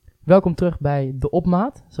welkom terug bij De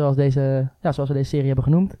Opmaat, zoals we deze serie hebben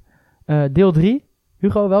genoemd. Deel 3.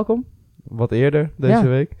 Hugo, welkom. Wat eerder deze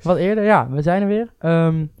week. Wat eerder, ja. We zijn er weer.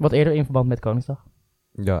 Wat eerder in verband met Koningsdag.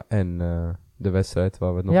 Ja, en de wedstrijd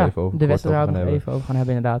waar we het nog even over gaan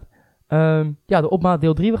hebben, inderdaad. De Opmaat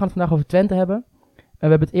deel 3. We gaan het vandaag over Twente hebben. We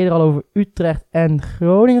hebben het eerder al over Utrecht en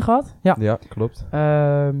Groningen gehad. Ja, klopt. Dit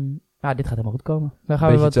gaat helemaal goed komen. Dan gaan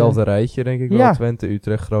beetje hetzelfde rijtje, denk ik wel. Twente,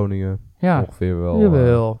 Utrecht, Groningen. Ja. Ongeveer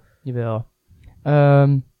wel. Jawel.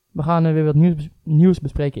 We gaan weer wat nieuws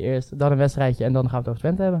bespreken eerst. Dan een wedstrijdje en dan gaan we het over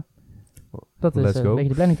Twente hebben. Dat is een beetje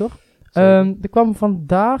de planning, toch? Er kwam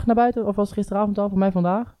vandaag naar buiten, of was het gisteravond al, voor mij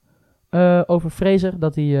vandaag, over Fraser,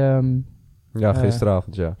 dat hij...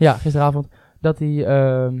 gisteravond, ja. Ja, gisteravond. Dat hij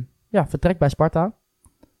vertrekt bij Sparta.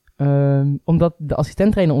 Omdat de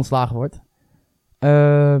assistent-trainer ontslagen wordt.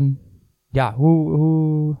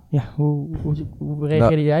 Hoe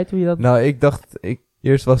reageerde jij toen je dat... Nou, ik dacht...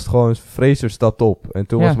 Eerst was het gewoon, Fraser stapt op. En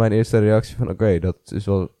toen was mijn eerste reactie van, oké, dat is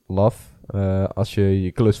wel laf. Als je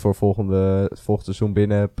je klus voor volgend seizoen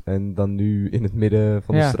binnen hebt en dan nu in het midden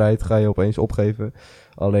van de strijd ga je opeens opgeven.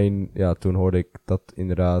 Alleen, toen hoorde ik dat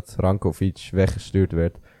inderdaad Rankovic weggestuurd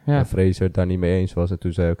werd. En Fraser het daar niet mee eens was. En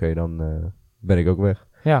toen zei oké, dan ben ik ook weg.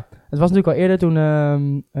 Ja, het was natuurlijk al eerder toen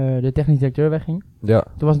de technisch directeur wegging. Ja.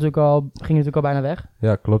 Toen ging het natuurlijk al bijna weg.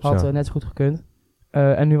 Ja, klopt. Had net zo goed gekund.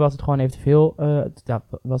 En nu was het gewoon even te veel.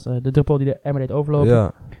 Was de druppel die de emmer deed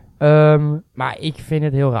overlopen. Ja. Maar ik vind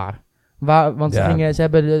het heel raar. Want ze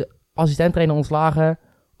hebben de assistent-trainer ontslagen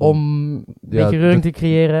om een beetje reuring te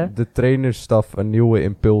creëren. De trainersstaf een nieuwe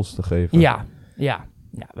impuls te geven. Ja.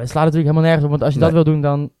 We slaan natuurlijk helemaal nergens op. Want als je dat wil doen,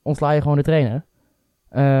 dan ontsla je gewoon de trainer.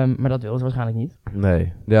 Maar dat wil ze waarschijnlijk niet.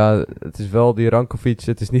 Nee. Ja, het is wel die Rankovic.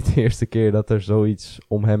 Het is niet de eerste keer dat er zoiets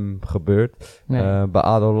om hem gebeurt. Nee. Bij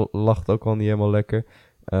ADO lag het ook wel niet helemaal lekker.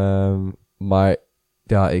 Maar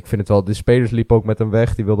ja, ik vind het wel... De spelers liepen ook met hem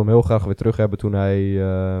weg. Die wilden hem heel graag weer terug hebben toen hij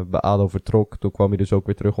bij ADO vertrok. Toen kwam hij dus ook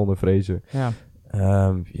weer terug onder Fraser. Ja.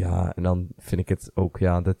 En dan vind ik het ook,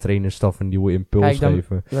 de trainerstaf een nieuwe impuls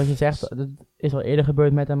geven. Wat je zegt, dat is al eerder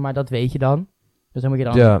gebeurd met hem, maar dat weet je dan. Dus dan moet je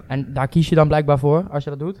dan... Ja. En daar kies je dan blijkbaar voor, als je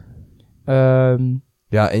dat doet.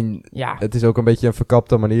 Het is ook een beetje een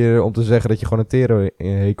verkapte manier om te zeggen dat je gewoon een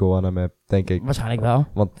tero-hekel aan hem hebt, denk ik. Waarschijnlijk wel.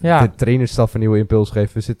 Want de trainerstaf een nieuwe impuls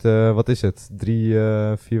geeft. We zitten,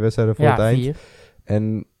 4 wedstrijden voor het eind. 4.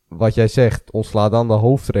 En wat jij zegt, ontsla dan de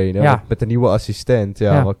hoofdtrainer met een nieuwe assistent.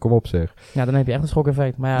 Kom op zeg. Ja, dan heb je echt een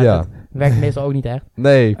schok-effect. Maar dat werkt meestal ook niet echt.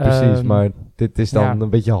 Nee, precies. Maar dit is dan een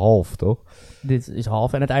beetje half, toch? Dit is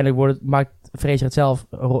half. En uiteindelijk maakt Fraser het zelf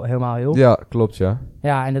helemaal heel. Ja, klopt, ja.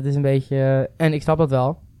 Ja, en dat is een beetje... en ik snap dat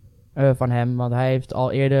wel van hem. Want hij heeft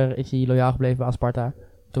al eerder... Is hij loyaal gebleven aan Sparta.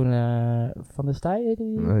 Toen Van der Staaij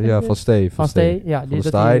heette hij? Van Stee. Van Stee, ja. Van der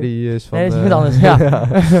Staaij, die is van... Nee, dat is iemand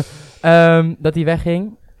anders, dat hij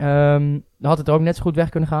wegging. Dan had het er ook net zo goed weg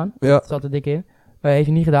kunnen gaan. Ja. Dat zat er dik in. Heeft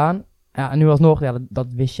hij niet gedaan. Ja, en nu alsnog,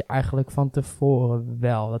 dat wist je eigenlijk van tevoren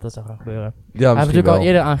wel dat dat zou gaan gebeuren. Ja, hij heeft natuurlijk al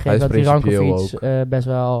eerder aangegeven dat die Rankovic best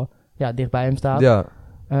wel dicht bij hem staat. Ja.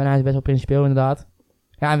 En hij is best wel principieel inderdaad.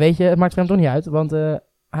 Ja, en weet je, het maakt voor hem toch niet uit, want hij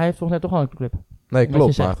heeft volgens mij toch wel een club. Nee,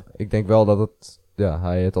 klopt, maar ik denk wel dat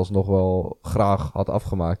hij het alsnog wel graag had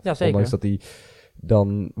afgemaakt. Ja, zeker. Ondanks dat hij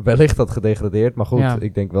dan wellicht had gedegradeerd. Maar goed,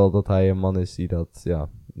 ik denk wel dat hij een man is die dat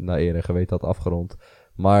naar eer en geweten had afgerond.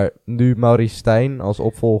 Maar nu Maurice Stijn als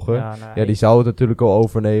opvolger, die zou het natuurlijk al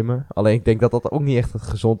overnemen. Alleen ik denk dat dat ook niet echt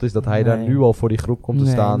gezond is, dat hij daar nu al voor die groep komt te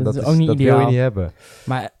staan. Dat wil je niet hebben.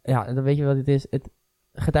 Maar dan weet je wat het is. Het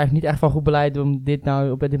getuigt niet echt van goed beleid om dit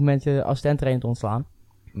nou op dit moment je assistent-trainer te ontslaan.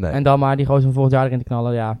 Nee. En dan maar die gozer van volgend jaar erin te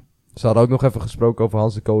knallen, Ze hadden ook nog even gesproken over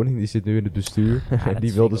Hans de Koning, die zit nu in het bestuur.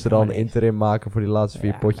 Die wilden ze dan interim maken voor die laatste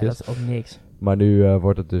 4 potjes. Dat is ook niks. Maar nu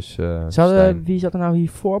wordt het dus wie zat er nou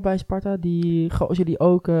hiervoor bij Sparta? Die gozer die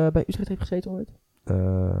ook bij Utrecht heeft gezeten ooit? Dat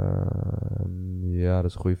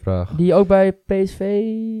is een goede vraag. Die ook bij PSV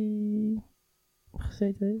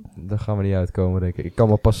gezeten heeft? Daar gaan we niet uitkomen, denk ik. Ik kan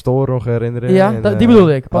me Pastoor nog herinneren. Ja, die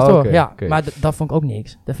bedoelde ik. Pastoor, okay. Maar dat vond ik ook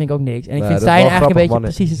niks. Dat vind ik ook niks. En ik vind Stijn eigenlijk een beetje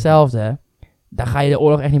precies hetzelfde, hè. Daar ga je de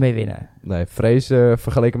oorlog echt niet mee winnen. Nee, Fraser,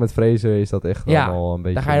 vergeleken met Fraser is dat echt allemaal een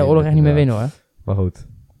beetje... daar ga je de oorlog echt niet mee winnen, hoor. Maar goed.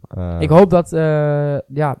 Ik hoop dat,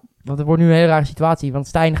 want het wordt nu een hele rare situatie. Want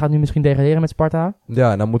Stijn gaat nu misschien degraderen met Sparta.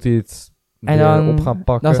 Ja, en dan moet hij het op gaan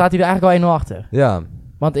pakken. Dan staat hij er eigenlijk al 1-0 achter. Ja.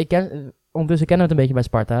 Want ondertussen kennen we het een beetje bij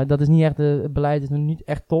Sparta. Dat is niet echt, het beleid is nog niet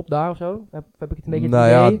echt top daar of zo. Heb ik het een beetje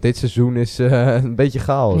het idee? Dit seizoen is een beetje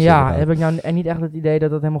chaos. Ja, inderdaad. Heb ik nou niet echt het idee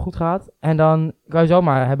dat het helemaal goed gaat. En dan kan je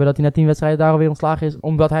zomaar hebben dat hij na 10 wedstrijden daar alweer ontslagen is,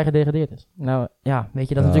 omdat hij gedegradeerd is. Nou ja, weet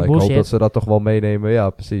je, dat is natuurlijk bullshit. Ik hoop dat ze dat toch wel meenemen. Ja,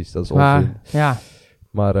 precies. Dat is onzin. Ja.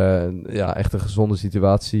 Maar echt een gezonde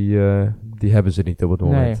situatie, die hebben ze niet op het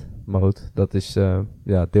moment. Nee. Maar goed, dat is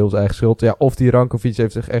deels eigen schuld. Ja, of die Rankovic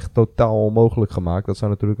heeft zich echt totaal onmogelijk gemaakt. Dat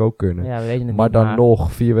zou natuurlijk ook kunnen. Ja, we weten het maar niet, dan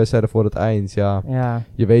nog 4 wedstrijden voor het eind. Ja,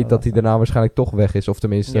 je weet dat hij daarna waarschijnlijk toch weg is. Of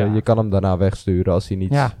tenminste, je kan hem daarna wegsturen als hij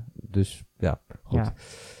niet... Ja. Dus ja, goed.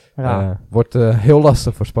 Ja. Wordt heel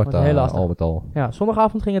lastig voor Sparta, al met al. Ja,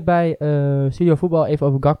 zondagavond ging het bij Studio Voetbal even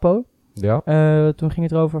over Gakpo. Ja. Toen ging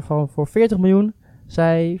het erover van voor 40 miljoen.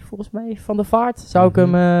 Zei volgens mij Van der Vaart, zou ik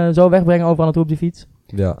hem zo wegbrengen overal naartoe op die fiets.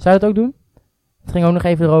 Ja. Zou je dat ook doen? Het ging ook nog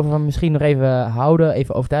even erover van misschien nog even houden,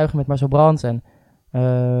 even overtuigen met Marcel Brands. En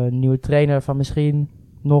nieuwe trainer van misschien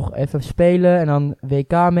nog even spelen en dan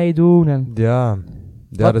WK meedoen. En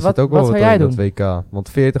daar zit ook wel wat in dat WK. Want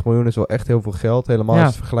 40 miljoen is wel echt heel veel geld. Helemaal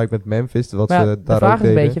als je vergelijkt met Memphis. Wat ze daar vraag ook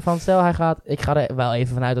deden. Een beetje van, stel hij gaat... Ik ga er wel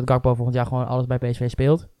even vanuit dat Gakpo volgend jaar gewoon alles bij PSV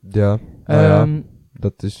speelt. Ja,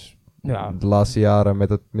 dat is de laatste jaren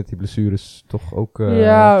met die blessures toch ook...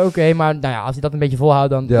 oké, maar als hij dat een beetje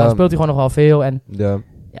volhoudt, dan speelt hij gewoon nog wel veel. En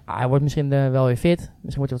hij wordt misschien wel weer fit.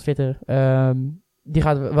 Misschien wordt hij wat fitter. Die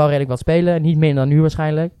gaat wel redelijk wat spelen. Niet minder dan nu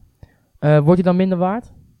waarschijnlijk. Wordt hij dan minder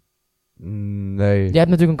waard? Nee. Je hebt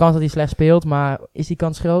natuurlijk een kans dat hij slecht speelt, maar is die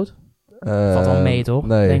kans groot? Valt wel mee, toch?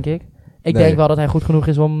 Nee. Denk ik. Ik denk wel dat hij goed genoeg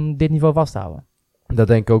is om dit niveau vast te houden. Dat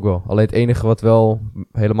denk ik ook wel. Alleen het enige wat wel,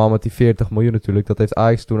 helemaal met die 40 miljoen natuurlijk, dat heeft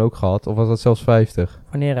Ajax toen ook gehad. Of was dat zelfs 50?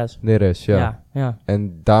 Voor Neres. Neres, ja.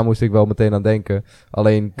 En daar moest ik wel meteen aan denken.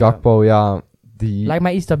 Alleen Gakpo, die... Lijkt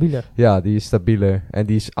mij iets stabieler. Ja, die is stabieler. En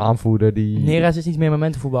die is aanvoerder. Neres is iets meer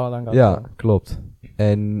momentenvoetballer dan Gakpo. Ja, klopt.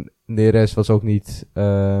 En Neres was ook niet...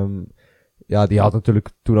 die had natuurlijk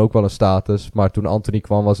toen ook wel een status. Maar toen Anthony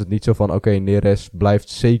kwam was het niet zo van... Oké, Neres blijft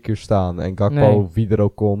zeker staan. En Gakpo, wie er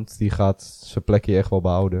ook komt, die gaat zijn plekje echt wel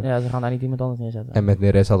behouden. Ja, ze gaan daar niet iemand anders neerzetten. En met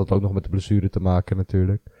Neres had het ook nog met de blessure te maken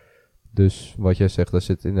natuurlijk. Dus wat jij zegt, daar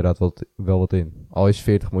zit inderdaad wel wat in. Al is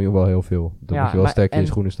 40 miljoen wel heel veel. Dan moet je wel sterk in je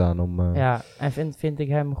schoenen staan om... Ja, en vinden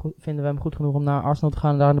we hem goed genoeg om naar Arsenal te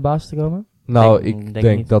gaan en daar aan de basis te komen? Nou, ik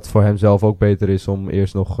denk dat voor hem zelf ook beter is om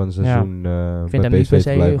eerst nog een seizoen bij PSV te blijven. Ik vind hem niet per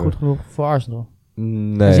se goed genoeg voor Arsenal.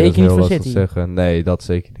 Nee, zeker dat is niet voor City. Zeggen. Nee, dat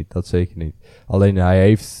zeker niet. Alleen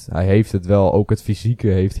hij heeft het wel, ook het fysieke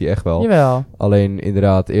heeft hij echt wel. Jawel. Alleen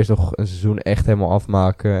inderdaad, eerst nog een seizoen echt helemaal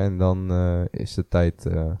afmaken en dan is de tijd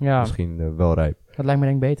misschien wel rijp. Dat lijkt me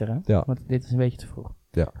denk ik beter, hè? Ja. Want dit is een beetje te vroeg.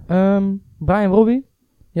 Ja. Brian Robbie,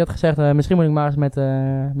 die had gezegd, misschien moet ik maar eens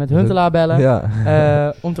met Huntelaar bellen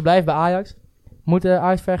om te blijven bij Ajax. Moet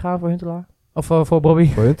Ajax ver gaan voor Huntelaar? Of voor Bobby?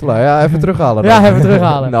 Voor Huntelaar, ja, even terughalen. Even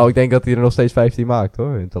terughalen. Nou, ik denk dat hij er nog steeds 15 maakt,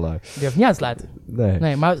 hoor, Huntelaar. Die hoeft niet uitsluiten.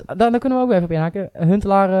 Nee, maar daar kunnen we ook even op inhaken.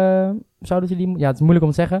 Huntelaar, zouden jullie... Ja, het is moeilijk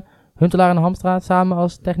om te zeggen. Huntelaar en Hamstra samen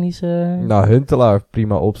als technische... Nou, Huntelaar,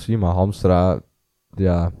 prima optie, maar Hamstra,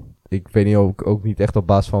 ik weet niet, ook niet echt op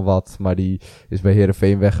basis van wat, maar die is bij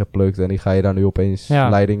Heerenveen weggeplukt en die ga je daar nu opeens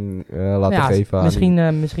leiding laten geven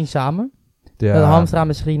aan... Misschien samen. Ja. Dat Hamstra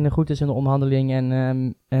misschien goed is in de onderhandeling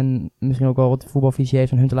en misschien ook wel wat voetbalvisie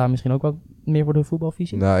heeft en Huntelaar misschien ook wat meer voor de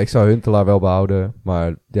voetbalvisie. Nou, ik zou Huntelaar wel behouden,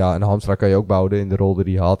 maar en Hamstra kan je ook behouden in de rol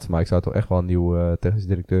die hij had, maar ik zou toch echt wel een nieuwe technisch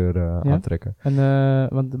directeur aantrekken. En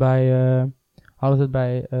want hadden ze het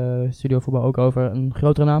bij Studio Voetbal ook over een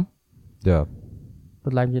grotere naam? Ja.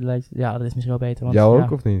 Dat lijkt dat is misschien wel beter. Want, jou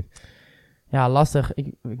ook of niet? Ja, lastig.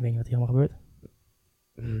 Ik weet niet wat hier allemaal gebeurt.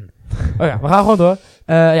 We gaan gewoon door.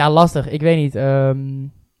 Lastig. Ik weet niet.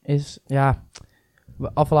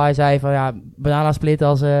 Afvalaai zei van banana split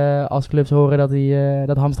als clubs horen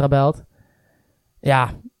dat Hamstra belt. Ja,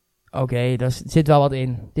 oké, daar zit wel wat in.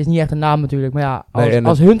 Het is niet echt een naam natuurlijk, maar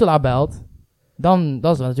als Huntelaar belt, dan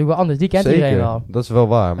dat is het natuurlijk wel anders. Die kent iedereen wel. Dat is wel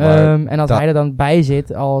waar. Maar en als hij er dan bij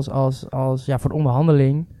zit als voor de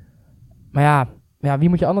onderhandeling, maar wie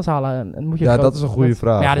moet je anders halen? Dat is een goede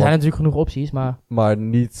vraag. Ja, er zijn natuurlijk genoeg opties, maar... Maar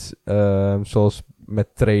niet zoals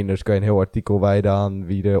met trainers kan je een heel artikel wijden aan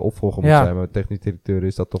wie de opvolger moet zijn. Maar met technisch directeur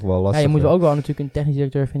is dat toch wel lastig. Ja, je moet ook wel natuurlijk een technisch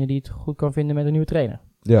directeur vinden die het goed kan vinden met een nieuwe trainer.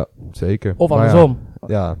 Ja, zeker. Of andersom.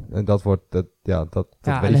 En dat wordt... Dat weet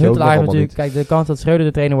en je ook nog allemaal natuurlijk, niet. kijk, de kans dat Schreuder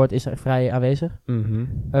de trainer wordt is vrij aanwezig. Mm-hmm.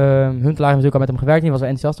 Huntelaar heeft natuurlijk al met hem gewerkt, die was wel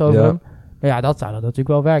enthousiast over hem. Ja, dat zou natuurlijk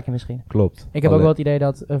wel werken misschien. Klopt. Ik heb ook wel het idee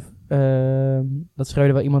dat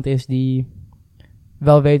Schreuder wel iemand is die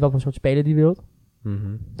wel weet wat voor soort speler die wil.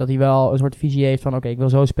 Mm-hmm. Dat hij wel een soort visie heeft van ik wil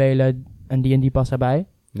zo spelen en die past daarbij.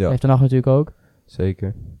 Ja. Dat heeft de nacht natuurlijk ook.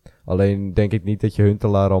 Zeker. Alleen denk ik niet dat je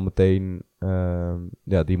Huntelaar al meteen...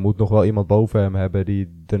 die moet nog wel iemand boven hem hebben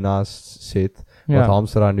die ernaast zit. Wat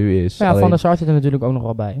Hamstra nu is. Ja, Van der Sar zit er natuurlijk ook nog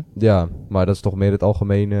wel bij. Ja, maar dat is toch meer het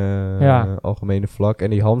algemene vlak. En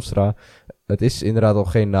die Hamstra... het is inderdaad al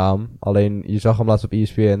geen naam. Alleen, je zag hem laatst op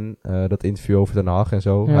ESPN, dat interview over Den Haag en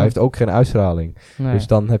zo. Ja. Hij heeft ook geen uitstraling. Nee. Dus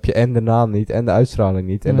dan heb je en de naam niet en de uitstraling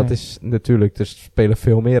niet. En dat is natuurlijk, er spelen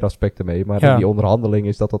veel meer aspecten mee. Maar in die onderhandeling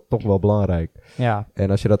is dat toch wel belangrijk. Ja. En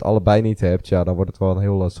als je dat allebei niet hebt, ja, dan wordt het wel een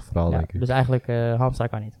heel lastig verhaal, denk ik. Dus eigenlijk, Hamstra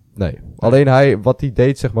kan niet. Nee. Alleen wat hij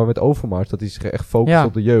deed, zeg maar, met Overmars, dat hij zich echt focust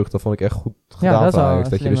op de jeugd. Dat vond ik echt goed gedaan van Ajax.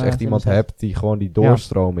 Dat je dus echt iemand hebt die gewoon die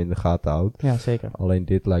doorstroom in de gaten houdt. Ja, zeker. Alleen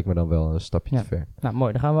dit lijkt me dan wel een stapje te ver. Nou,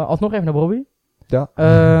 mooi. Dan gaan we alsnog even naar Bobby. Ja.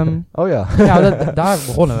 Oh ja. Ja, daar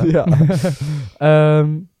begonnen we. Ja.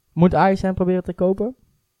 Moet Ajax hem proberen te kopen?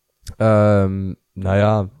 Nou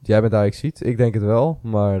ja, jij bent Ajax ziet. Ik denk het wel.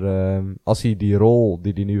 Maar als hij die rol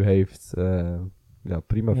die hij nu heeft,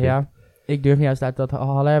 prima vindt. Ja. Ik durf niet uit te sluiten dat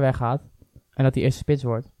Haller weggaat. En dat hij eerste spits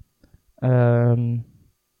wordt. Maar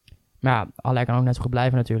ja, Haller kan ook net zo goed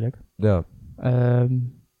blijven natuurlijk. Ja.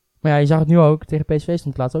 Maar ja, je zag het nu ook. Tegen PSV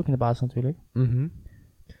stond het laatst ook in de basis natuurlijk. Mm-hmm.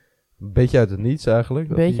 Een beetje uit het niets eigenlijk.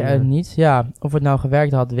 Een beetje uit het niets, ja. Of het nou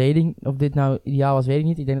gewerkt had, weet ik. Of dit nou ideaal was, weet ik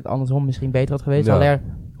niet. Ik denk dat het andersom misschien beter had geweest. Ja.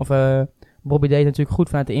 Haller, Bobby deed natuurlijk goed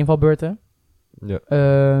vanuit de invalbeurten. Ja.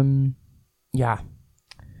 Ja.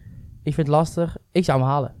 Ik vind het lastig. Ik zou hem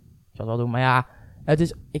halen. Ik zou het wel doen. Maar ja,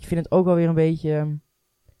 ik vind het ook wel weer een beetje...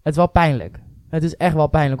 Het is wel pijnlijk. Het is echt wel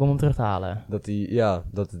pijnlijk om hem terug te halen.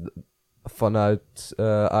 Vanuit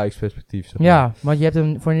Ajax perspectief. Zeg maar. Ja, want je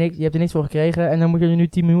hebt er niks voor gekregen. En dan moet je er nu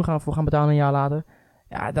 10 miljoen voor gaan betalen een jaar later.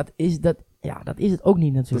 Ja, dat is het ook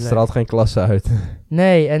niet natuurlijk. Dat straalt geen klasse uit.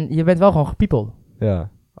 Nee, en je bent wel gewoon gepiepeld.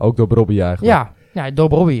 Ja, ook door Bobby eigenlijk. Ja, door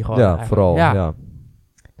Bobby gewoon. Ja, eigenlijk. Vooral. Ja.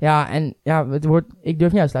 Ja, en ja, ik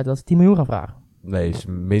durf niet uit te sluiten dat ze 10 miljoen gaan vragen. Nee,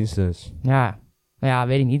 minstens. Ja, nou ja,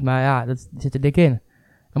 weet ik niet. Maar ja, dat zit er dik in.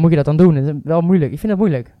 Dan moet je dat dan doen. Dat is wel moeilijk. Ik vind dat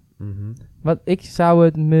moeilijk. Mm-hmm. Want ik zou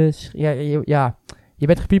het je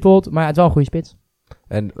bent gepiepeld, maar het is wel een goede spits.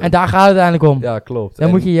 En daar gaat het uiteindelijk om. Ja, klopt. Dan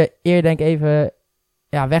moet je je eer denk ik even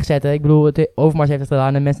wegzetten. Ik bedoel, Overmars heeft het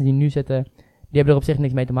gedaan en mensen die nu zitten, die hebben er op zich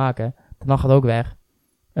niks mee te maken. Dan gaat het ook weg.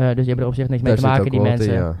 Dus die hebben er op zich niks mee te maken, die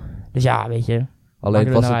mensen. Ja. Dus ja, weet je. Alleen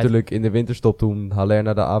het was natuurlijk in de winterstop toen Haller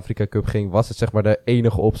naar de Afrika Cup ging, was het zeg maar de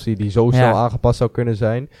enige optie die zo snel aangepast zou kunnen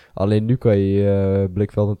zijn. Alleen nu kan je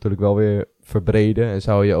blikveld natuurlijk wel weer verbreden en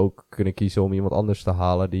zou je ook kunnen kiezen om iemand anders te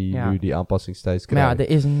halen die nu die aanpassingstijd krijgt. Maar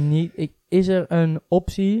ja, is er een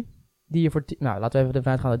optie die je voor, laten we even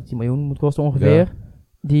ervan uitgaan dat het 10 miljoen moet kosten ongeveer,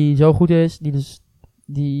 die zo goed is,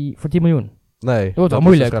 die voor 10 miljoen. Nee, dat is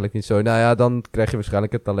waarschijnlijk niet zo. Nou ja, dan krijg je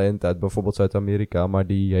waarschijnlijk het talent uit bijvoorbeeld Zuid-Amerika, maar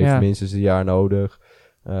die heeft minstens een jaar nodig.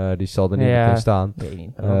 Die zal er niet meer staan.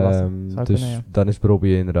 Dus dan is Bobby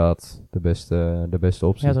inderdaad de beste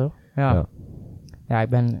optie. Ja, toch? Ja, ik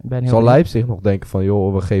ben heel... Zal Leipzig nog denken van,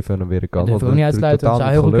 joh, we geven hem weer een kans. Dat hoef ik niet uitsluiten. Het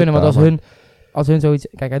zou heel goed kunnen, want als hun zoiets...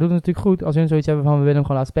 Kijk, hij doet het natuurlijk goed. Als hun zoiets hebben van, we willen hem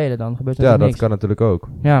gewoon laten spelen, dan gebeurt er niks. Ja, dat kan natuurlijk ook.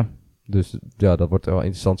 Ja. Dus ja, dat wordt wel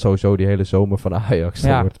interessant. Sowieso die hele zomer van Ajax.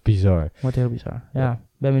 Dat wordt bizar. Wordt heel bizar. Ja.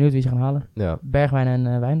 Ben benieuwd wie ze gaan halen. Ja. Bergwijn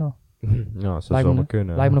en Wijndal. Ja, dat zou zomaar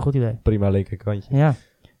kunnen. Lijkt me een goed idee. Prima linkerkantje. Ja.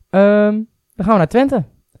 Dan gaan we naar Twente.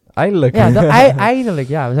 Eindelijk. Ja, eindelijk.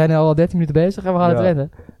 Ja, we zijn al 13 minuten bezig en we gaan naar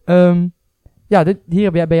Twente.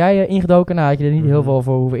 Hier ben jij ingedoken. Nou, had je er niet heel veel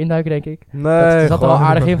voor hoeven induiken, denk ik. Nee, dat zat er al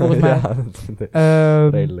aardig in, volgens mij.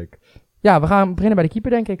 Redelijk. Ja, we gaan beginnen bij de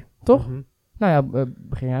keeper, denk ik. Toch? Mm-hmm. Nou ja,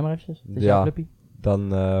 begin jij maar eventjes. Het is jouw clubje. Dan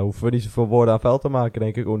hoeven we niet zoveel woorden aan vuil te maken,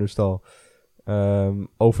 denk ik, Oenerstal.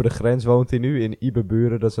 Over de grens woont hij nu in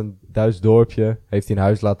Iberburen. Dat is een Duits dorpje. Heeft hij een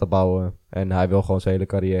huis laten bouwen. En hij wil gewoon zijn hele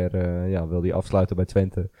carrière wil die afsluiten bij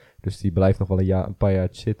Twente. Dus die blijft nog wel een paar jaar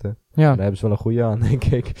zitten. Ja. En daar hebben ze wel een goede aan, denk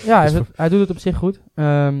ik. Ja, dus hij doet het op zich goed.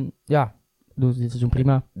 Doet het dit seizoen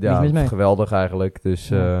prima. Ja, geweldig eigenlijk.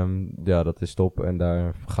 Dus dat is top. En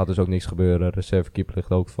daar gaat dus ook niks gebeuren. Reservekeeper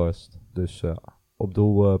ligt ook vast. Dus op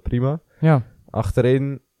doel prima. Ja.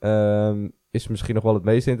 Achterin is misschien nog wel het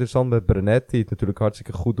meest interessant met Brenet. Die het natuurlijk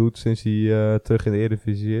hartstikke goed doet sinds hij terug in de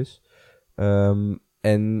Eredivisie is.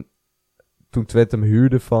 En toen Twente hem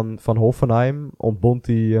huurde van Hoffenheim, ontbond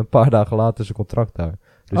hij een paar dagen later zijn contract daar.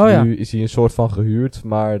 Dus nu is hij een soort van gehuurd,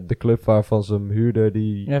 maar de club waarvan ze hem huurden,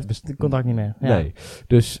 die heeft het contract niet meer. Ja. Nee.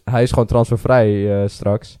 Dus hij is gewoon transfervrij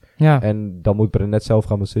straks. Ja. En dan moet Brenet zelf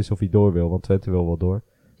gaan beslissen of hij door wil, want Twente wil wel door.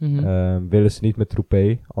 Mm-hmm. Willen ze niet met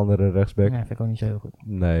Troepé, andere rechtsback. Nee, vind ik ook niet zo heel goed.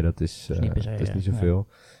 Nee, dat is niet zoveel.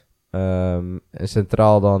 En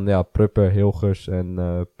centraal dan, Prupper, Hilgers en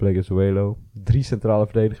Pleguezuelo. 3 centrale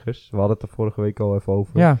verdedigers. We hadden het er vorige week al even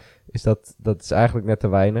over. Ja. Dat is eigenlijk net te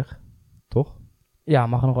weinig, toch? Ja,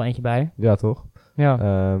 mag er nog wel eentje bij. Ja, toch? Ja.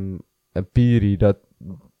 En Piri,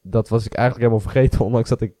 dat was ik eigenlijk helemaal vergeten, ondanks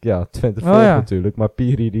dat ik Twente volg natuurlijk. Maar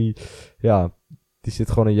Piri, die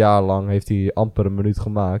zit gewoon een jaar lang, heeft hij amper een minuut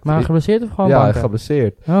gemaakt. Maar geblesseerd of gewoon Ja, banken?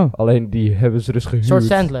 geblesseerd. Oh. Alleen die hebben ze dus gehuurd. Een soort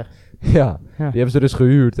Sandler. Ja, die hebben ze dus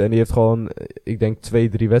gehuurd. En die heeft gewoon, ik denk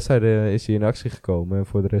 2-3 wedstrijden is hij in actie gekomen. En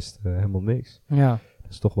voor de rest helemaal niks. Ja.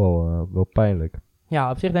 Dat is toch wel pijnlijk.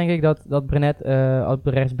 Ja, op zich denk ik dat Brenet op de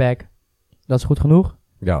rechtsback, dat is goed genoeg.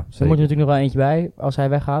 Ja, Er zeker. moet er natuurlijk nog wel eentje bij, als hij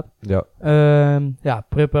weggaat. Ja. Ja,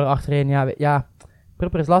 Prupper achterin. Ja,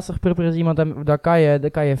 Prupper is lastig. Prupper is iemand, daar kan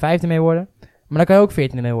je 5e mee worden. Maar daar kan je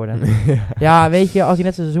ook 14e mee worden. Ja, weet je, als hij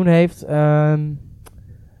net zijn seizoen heeft...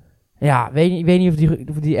 ja, ik weet niet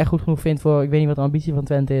of die echt goed genoeg vindt voor... Ik weet niet wat de ambitie van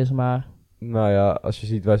Twente is, maar... Nou ja, als je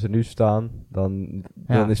ziet waar ze nu staan, dan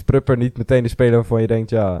is Prupper niet meteen de speler waarvan je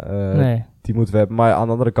denkt, nee. Die moeten we hebben. Maar aan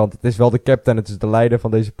de andere kant, het is wel de captain, het is de leider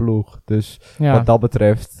van deze ploeg. Dus wat dat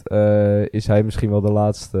betreft is hij misschien wel de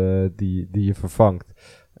laatste die je vervangt.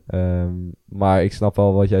 Maar ik snap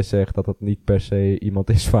wel wat jij zegt, dat het niet per se iemand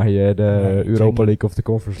is waar je de Europa League of de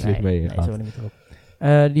Conference League mee gaat. Nee, zo niet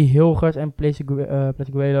erop. Die Hilgers en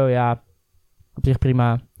Pleseguelo, ja, op zich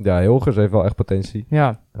prima. Ja, Hilgers heeft wel echt potentie.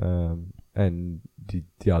 Ja. En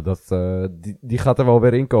die gaat er wel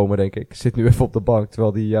weer in komen, denk ik. Zit nu even op de bank,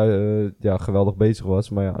 terwijl die geweldig bezig was.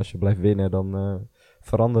 Maar ja, als je blijft winnen, dan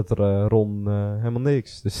verandert er Ron helemaal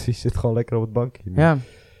niks. Dus die zit gewoon lekker op het bankje.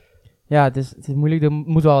 Ja, het is moeilijk. Er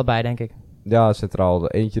moet wel wat bij, denk ik. Ja, centraal.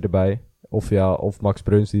 Eentje erbij. Of Max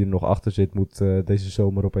Bruns, die er nog achter zit, moet deze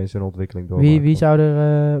zomer opeens een ontwikkeling doormaken. Wie zou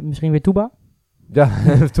er misschien weer Touba? Ja,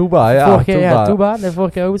 Touba, ja. Touba, de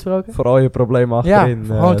vorige keer ook besproken. Vooral je problemen achterin. Ja,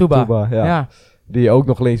 gewoon Touba. Ja. Die ook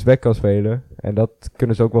nog linksback kan spelen. En dat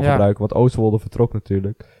kunnen ze ook wel gebruiken, want Oostwolde vertrok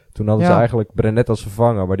natuurlijk. Toen hadden ze eigenlijk Brenet als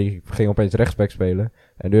vervanger, maar die ging opeens rechtsback spelen.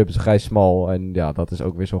 En nu hebben ze Gijs Smal. En ja, dat is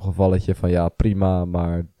ook weer zo'n gevalletje van prima,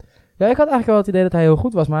 maar... Ja, ik had eigenlijk wel het idee dat hij heel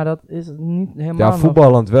goed was, maar dat is niet helemaal... Ja,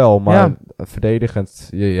 voetballend wel, maar verdedigend...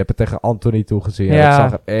 Je hebt het tegen Anthony toegezien. Ja.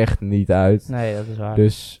 Dat zag er echt niet uit. Nee, dat is waar.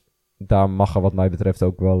 Dus daar mag er wat mij betreft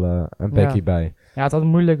ook wel een bekkie bij. Ja, het is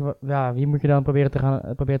altijd moeilijk. Ja, wie moet je dan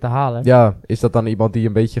proberen te halen? Ja, is dat dan iemand die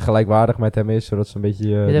een beetje gelijkwaardig met hem is, zodat ze een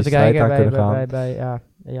beetje die strijd aan kunnen gaan?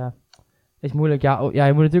 Ja, is moeilijk. Ja,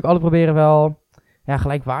 je moet natuurlijk altijd proberen wel... Ja,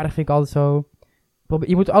 gelijkwaardig vind ik altijd zo...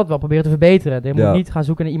 Je moet altijd wel proberen te verbeteren. Je moet niet gaan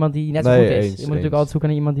zoeken naar iemand die net zo goed is. Je moet natuurlijk altijd zoeken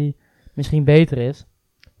naar iemand die misschien beter is.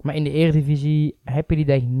 Maar in de Eredivisie heb je die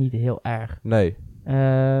denk ik niet heel erg. Nee.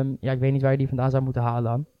 Ik weet niet waar je die vandaan zou moeten halen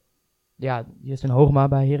dan. Ja, die is een Hoogma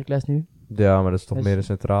bij Heracles nu. Ja, maar dat is toch meer een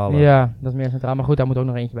centrale. Ja, dat is meer centraal. Maar goed, daar moet ook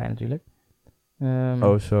nog eentje bij natuurlijk.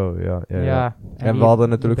 Ja. En we hadden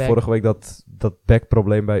natuurlijk vorige week dat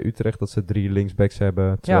backprobleem bij Utrecht, dat ze 3 linksbacks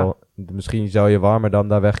hebben. Terwijl misschien zou je Warmerdam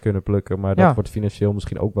daar weg kunnen plukken, maar dat wordt financieel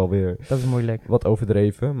misschien ook wel weer dat is moeilijk. Wat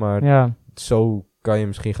overdreven. Maar zo kan je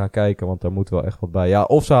misschien gaan kijken, want daar moet wel echt wat bij. Ja,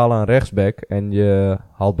 of ze halen een rechtsback en je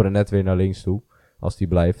haalt Brenet weer naar links toe, als die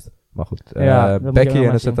blijft. Maar goed, Becky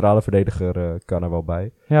en een centrale verdediger kan er wel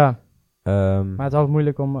bij. Ja, maar het is altijd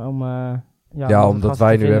moeilijk om omdat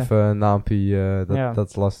wij nu even een naampje, dat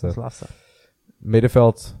is lastig. Dat is lastig.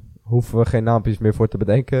 Middenveld hoeven we geen naampjes meer voor te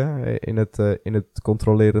bedenken in het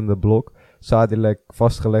controlerende blok. Sadilek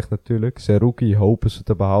vastgelegd natuurlijk. Seruki hopen ze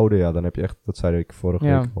te behouden. Ja, dan heb je echt, dat zei ik vorige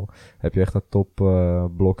week al, heb je echt een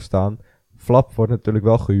topblok staan. Flap wordt natuurlijk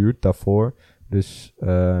wel gehuurd daarvoor. Dus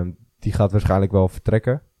die gaat waarschijnlijk wel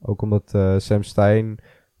vertrekken. Ook omdat Sam Stein,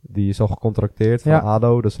 die is al gecontracteerd van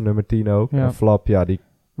ADO. Dat is nummer 10 ook. En Flap, die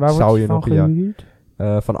zou je nog een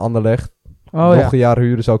jaar van Anderlecht. Nog een jaar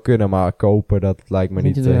huren zou kunnen, maar kopen, dat lijkt me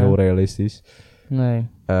niet heel realistisch. Nee.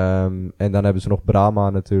 En dan hebben ze nog Brahma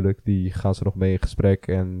natuurlijk. Die gaan ze nog mee in gesprek.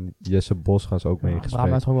 En Jesse Bos gaan ze ook mee in gesprek.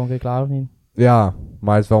 Brahma is toch gewoon een keer klaar, of niet? Ja,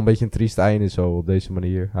 maar het is wel een beetje een triest einde zo op deze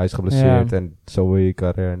manier. Hij is geblesseerd en zo wil je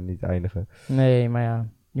carrière niet eindigen. Nee, maar ja.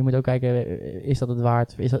 Je moet ook kijken, is dat het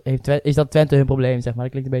waard? Is dat Twente hun probleem, zeg maar?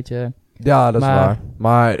 Dat klinkt een beetje... Ja, dat is waar.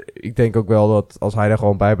 Maar ik denk ook wel dat als hij er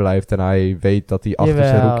gewoon bij blijft en hij weet dat hij achter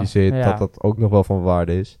zijn rookie zit, dat dat ook nog wel van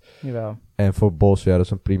waarde is. Jawel. En voor Bos, dat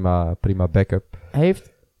is een prima backup.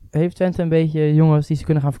 Heeft Twente een beetje jongens die ze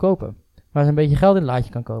kunnen gaan verkopen? Waar ze een beetje geld in het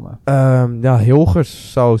laadje kan komen?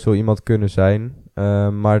 Hilgers zou zo iemand kunnen zijn.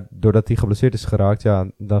 Maar doordat hij geblesseerd is geraakt,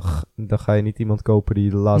 dan ga je niet iemand kopen die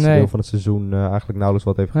de laatste deel van het seizoen eigenlijk nauwelijks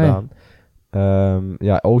wat heeft gedaan.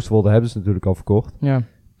 Oostwolde hebben ze natuurlijk al verkocht. Ja.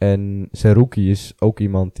 En Seruki is ook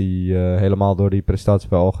iemand die helemaal door die prestatie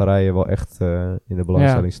bij Algerije wel echt in de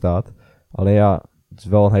belangstelling staat. Alleen het is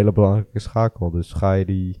wel een hele belangrijke schakel. Dus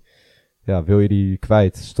wil je die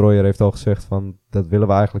kwijt? Strooier heeft al gezegd van, dat willen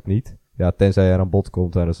we eigenlijk niet. Ja, tenzij er een bod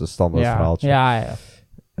komt, en dat is een standaard verhaaltje. Ja.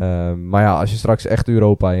 Maar als je straks echt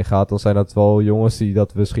Europa in gaat, dan zijn dat wel jongens die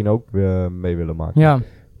dat misschien ook mee willen maken. Ja.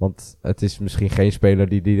 Want het is misschien geen speler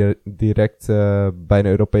die direct bij een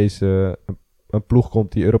Europese... een ploeg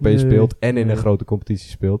komt die Europees speelt en in een grote competitie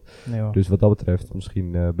speelt. Nee, dus wat dat betreft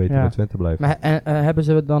misschien beter bij Twente blijven. Maar hebben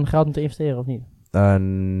ze dan geld om te investeren of niet?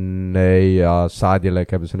 Nee, ja, Sadilek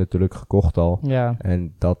hebben ze natuurlijk gekocht al. Ja.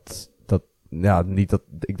 En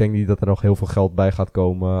ik denk niet dat er nog heel veel geld bij gaat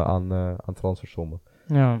komen aan transfersommen.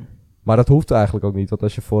 Ja. Maar dat hoeft eigenlijk ook niet, want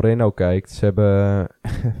als je voorin ook kijkt, ze hebben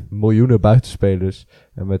miljoenen buitenspelers.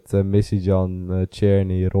 En met Missy-Jan,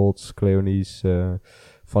 Czerny, Rots, Cleonice,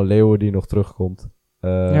 Van Leeuwen die nog terugkomt.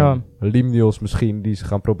 Limnios misschien, die ze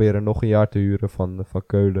gaan proberen nog een jaar te huren van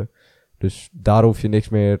Keulen. Dus daar hoef je niks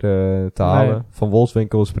meer te halen. Nee. Van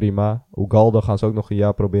Wolfswinkel is prima. Ugalde gaan ze ook nog een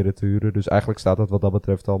jaar proberen te huren. Dus eigenlijk staat het wat dat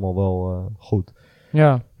betreft allemaal wel goed.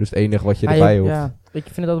 Ja. Dus het enige wat je erbij hoeft. Ja. Ik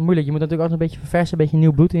vind het altijd moeilijk. Je moet natuurlijk altijd een beetje verversen, een beetje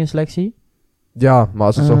nieuw bloed in je selectie. Ja, maar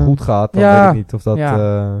als het zo goed gaat, dan weet ik niet of dat,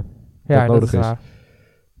 dat nodig is.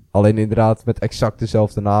 Alleen inderdaad, met exact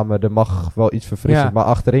dezelfde namen, er mag wel iets verfrissen. Ja. Maar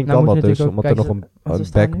achterin kan dat dus, omdat er nog een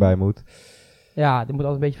back bij moet. Ja, die moet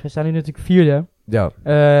altijd een beetje verstaan. Nu natuurlijk vierde. Ja.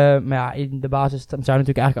 Maar ja, in de basis zou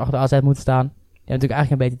natuurlijk eigenlijk achter AZ moeten staan. Ja, natuurlijk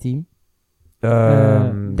eigenlijk een beter team.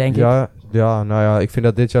 Denk ik. Ja, nou ja, ik vind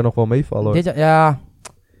dat dit jaar nog wel meevallen. Dit jaar, ja.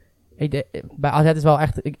 Bij AZ is wel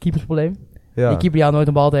echt een keepersprobleem. Ja. Die keeper die houdt nooit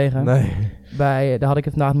een bal tegen. Nee. Daar had ik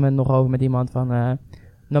het vandaag nog over met iemand van...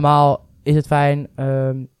 normaal is het fijn.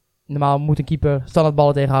 Normaal moet een keeper standaard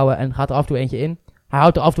ballen tegenhouden en gaat er af en toe eentje in. Hij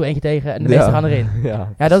houdt er af en toe eentje tegen en de meeste gaan erin.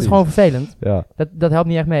 Ja, dat is gewoon vervelend. Ja. Dat helpt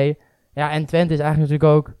niet echt mee. Ja, en Twente is eigenlijk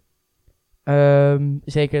natuurlijk ook...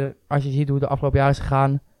 zeker als je ziet hoe de afgelopen jaren is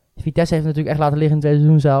gegaan... Vitesse heeft natuurlijk echt laten liggen in het tweede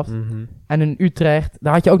seizoen zelf. Mm-hmm. En in Utrecht,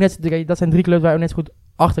 daar had je ook net... Dat zijn 3 clubs waar je net zo goed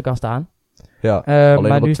achter kan staan. Ja, alleen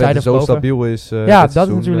maar nu Twente zo stabiel is. Ja, dat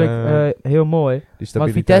is natuurlijk heel mooi.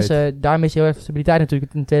 Want Vitesse, daarmee is heel erg stabiliteit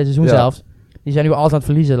natuurlijk in het tweede seizoen zelfs. Die zijn nu altijd aan het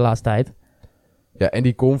verliezen de laatste tijd. Ja, en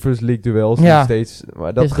die Conference League duels die steeds...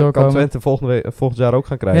 Maar dat kan Twente volgend jaar ook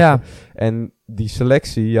gaan krijgen. Ja. En die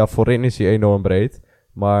selectie, voorin is die enorm breed.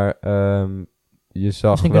 Maar je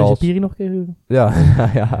zag misschien wel... Misschien Piri nog een keer huren.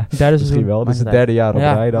 Ja, misschien wel. Dat is het derde jaar op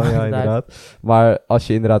rij dan, inderdaad. Maar als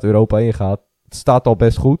je inderdaad Europa ingaat, het staat al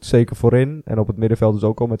best goed, zeker voorin. En op het middenveld dus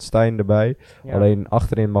ook al met Stijn erbij. Ja. Alleen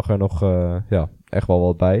achterin mag er nog echt wel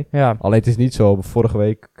wat bij. Ja. Alleen het is niet zo, vorige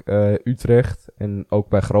week Utrecht en ook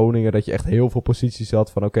bij Groningen, dat je echt heel veel posities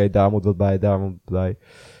had van oké, daar moet wat bij, daar moet wat bij.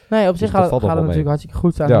 Nee, op zich gaat het natuurlijk hartstikke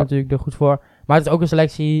goed. Staan natuurlijk er goed voor. Maar het is ook een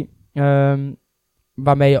selectie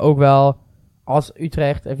waarmee je ook wel, als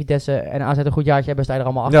Utrecht en Vitesse en AZ een goed jaartje hebben, sta je er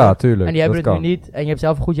allemaal achter. Ja, tuurlijk. En die hebben het nu niet. En je hebt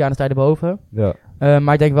zelf een goed jaar en dan sta je erboven. Ja.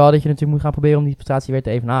 Maar ik denk wel dat je natuurlijk moet gaan proberen om die prestatie weer te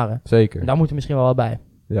evenaren. Zeker. En daar moet er misschien wel wat bij.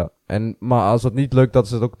 Ja, maar als het niet lukt, dat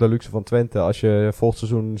is het ook de luxe van Twente. Als je volgend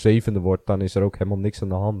seizoen 7e wordt, dan is er ook helemaal niks aan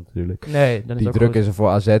de hand natuurlijk. Nee, dan is die druk goed. Is er voor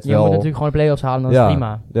AZ wel. Je moet natuurlijk gewoon de play-offs halen, dan is het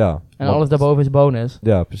prima. Ja. En alles daarboven is bonus.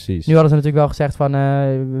 Ja, precies. Nu hadden ze natuurlijk wel gezegd van,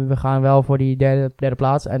 we gaan wel voor die derde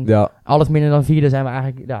plaats. En alles minder dan 4e zijn we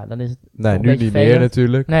eigenlijk, dan is het nee, nu niet meer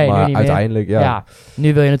natuurlijk. Nee, maar nu niet uiteindelijk, meer. Ja,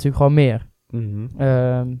 nu wil je natuurlijk gewoon meer. Mm-hmm.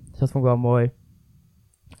 Dus dat vond ik wel mooi.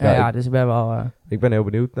 Dus ik ben wel... ik ben heel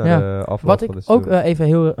benieuwd naar de afloop van de seizoen. Wat ik ook even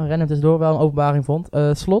heel random tussendoor wel een openbaring vond.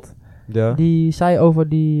 Slot, die zei over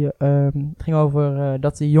het ging over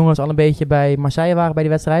dat die jongens al een beetje bij Marseille waren bij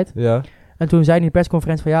die wedstrijd. Ja. En toen zei hij in de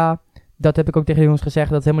persconferentie van dat heb ik ook tegen de jongens gezegd.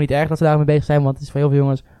 Dat is helemaal niet erg dat ze daarmee bezig zijn. Want het is voor heel veel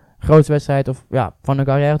jongens een grootste wedstrijd. Of van hun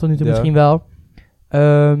carrière tot nu toe misschien wel.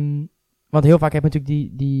 Want heel vaak heb je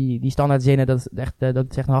natuurlijk die standaard zinnen, dat zegt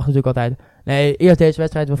een Hag natuurlijk altijd. Nee, eerst deze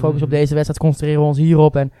wedstrijd, we focussen op deze wedstrijd, concentreren we ons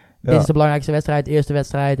hierop. En dit is de belangrijkste wedstrijd, eerste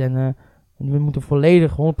wedstrijd. En we moeten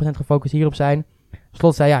volledig 100% gefocust hierop zijn.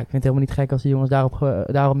 Slot zei, ik vind het helemaal niet gek als die jongens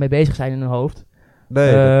daarop mee bezig zijn in hun hoofd.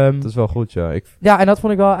 Nee, dat is wel goed, ja. Ja, en dat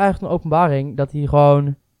vond ik wel eigenlijk een openbaring. Dat hij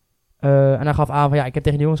gewoon, en hij gaf aan van, ik heb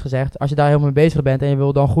tegen die jongens gezegd, als je daar helemaal mee bezig bent en je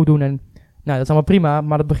wil dan goed doen. En dat is allemaal prima,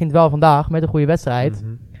 maar dat begint wel vandaag met een goede wedstrijd.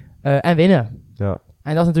 Mm-hmm. En winnen. Ja.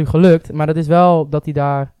 En dat is natuurlijk gelukt, maar dat is wel dat hij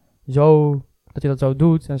dat zo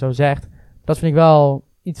doet en zo zegt. Dat vind ik wel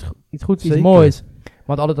iets goeds, iets moois.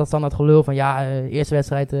 Want altijd dat standaard gelul van eerste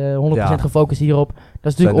wedstrijd 100% gefocust hierop.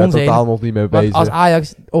 Dat is natuurlijk onzin. Totaal nog niet mee bezig. Als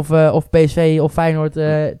Ajax of PSV of Feyenoord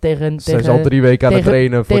tegen zijn ze al 3 weken aan het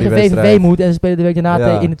trainen voor die wedstrijd. Tegen VVV moet en ze spelen de week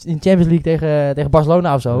daarna in de Champions League tegen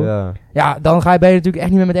Barcelona of zo. Ja, dan ben je natuurlijk echt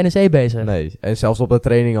niet meer met NEC bezig. Nee, en zelfs op de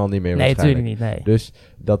training al niet meer. Nee, natuurlijk niet. Nee. Dus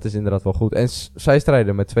dat is inderdaad wel goed. En zij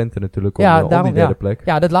strijden met Twente natuurlijk om die derde plek.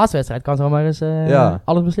 Ja, dat laatste wedstrijd kan zomaar eens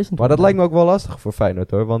alles beslissend. Maar dat lijkt me ook wel lastig voor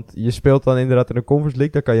Feyenoord hoor. Want je speelt dan inderdaad in de Conference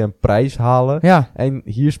League, dan kan je een prijs halen. Ja. En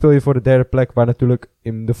hier speel je voor de derde plek, waar natuurlijk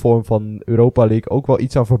in de vorm van Europa League ook wel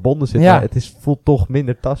iets aan verbonden zit. Ja. Maar voelt toch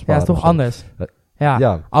minder tastbaar. Ja, het is toch anders.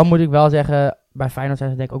 Ja, al moet ik wel zeggen, bij Feyenoord zijn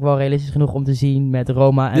ze denk ik ook wel realistisch genoeg om te zien met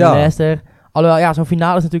Roma en Leicester. Alhoewel, zo'n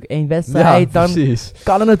finale is natuurlijk 1 wedstrijd. Dan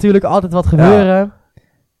kan er natuurlijk altijd wat gebeuren. Ja.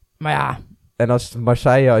 Maar ja. En als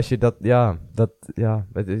Marseille, als je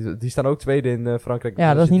die staan ook tweede in Frankrijk.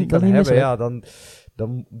 Ja, dat is niet hebben,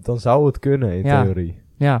 dan zou het kunnen in theorie.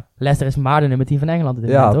 Ja, Leicester is maar de nummer 10 van Engeland.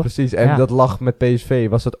 Toch? Precies. En dat lag met PSV,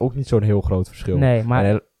 was dat ook niet zo'n heel groot verschil. Nee,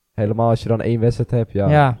 maar... Helemaal als je dan 1 wedstrijd hebt,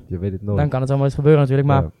 je weet het nooit. Dan kan het zomaar eens gebeuren natuurlijk,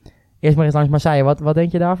 maar... Eerst maar eens langs Marseille. Wat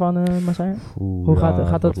denk je daarvan, Marseille? Hoe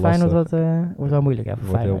gaat dat Feyenoord? Wordt wel moeilijk, hè?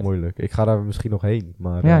 Wordt heel moeilijk. Ik ga daar misschien nog heen,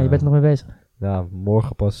 maar... Ja, je bent er nog mee bezig. Ja,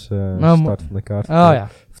 morgen pas start van de kaart.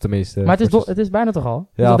 Of tenminste... Maar het is bijna toch al?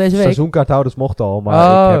 Ja, deze week? Seizoenkaarthouders mochten al,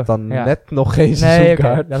 maar ik heb dan net nog geen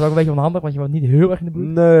seizoenkaart. Okay. Dat is ook een beetje onhandig, want je woont niet heel erg in de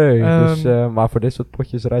buurt. Nee, maar voor dit soort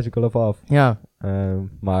potjes reis ik wel even af. Ja.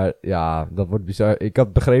 Maar ja, dat wordt bizar. Ik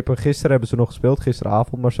had begrepen, gisteren hebben ze nog gespeeld,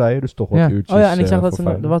 gisteravond Marseille, dus toch wat uurtjes. En ik zag dat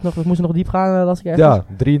ze moesten nog diep gaan, las ik ergens.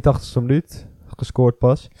 Ja, 83e minuut, gescoord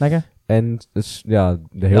pas. Lekker. En dus, heel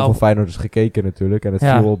veel Feyenoorders gekeken natuurlijk. En het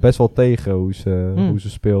viel best wel tegen hoe ze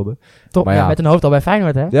speelden. Top, maar met een hoofd al bij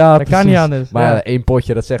Feyenoord, hè? Ja, dat kan niet anders. Maar 1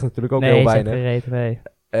 potje, dat zegt natuurlijk ook heel weinig. Nee.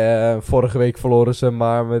 Vorige week verloren ze,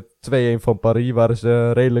 maar met 2-1 van Paris waren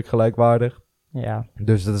ze redelijk gelijkwaardig. Ja.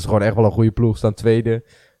 Dus dat is gewoon echt wel een goede ploeg. Staan tweede.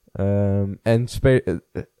 En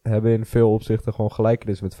hebben in veel opzichten gewoon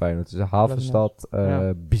gelijkenis met Feyenoord. Het is een havenstad.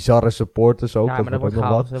 Bizarre supporters ook. Ja, maar dat wordt nog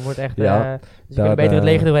wat. Dat wordt echt... dus je kunt beter het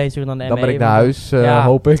leger doorheen sturen dan de Dan ben ik naar huis,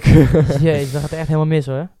 hoop ik. Jezus, dat gaat echt helemaal mis,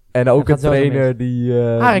 hoor. En ook een trainer die...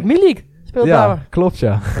 Arik Milik speelt daar. Ja, klopt,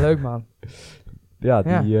 ja. Leuk, man. Ja,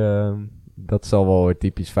 die... dat zal wel weer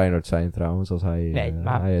typisch Feyenoord zijn trouwens, als hij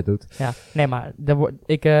het doet. Ja, nee, maar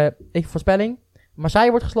ik voorspelling. Marseille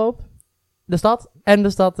wordt gesloopt. De stad en de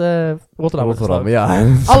stad Rotterdam, ja.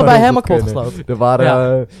 Allebei helemaal kapot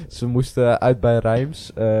gesloten. Ze moesten uit bij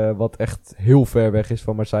Reims, wat echt heel ver weg is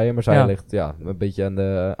van Marseille. Marseille ligt een beetje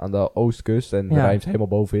aan de oostkust en Reims helemaal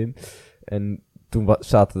bovenin. En toen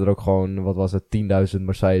zaten er ook gewoon, wat was het, 10.000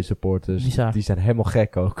 Marseille supporters. Bizar. Die zijn helemaal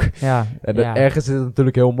gek ook. Ja. Ergens is het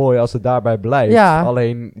natuurlijk heel mooi als het daarbij blijft. Ja.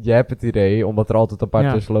 Alleen, je hebt het idee, omdat er altijd een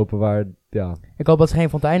paar tussen lopen waar... Ja. Ik hoop dat ze geen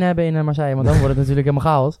fontein hebben in Marseille, want dan wordt het natuurlijk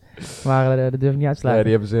helemaal chaos. Maar dat durf ik niet uit te sluiten. Nee,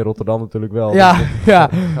 die hebben ze in Rotterdam natuurlijk wel. Ja,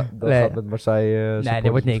 Dat gaat met Marseille... nee,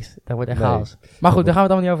 dat wordt niks. Dat wordt echt chaos. Maar goed, daar gaan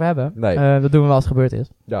we het allemaal niet over hebben. Nee. Dat doen we wel als het gebeurd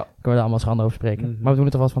is. Ja. Kunnen we daar allemaal schande over spreken. Maar we doen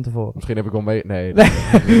het alvast van tevoren. Misschien heb ik wel mee... Nee.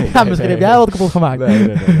 Misschien heb jij wat kapot gemaakt.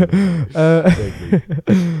 Nee.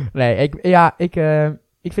 Nee,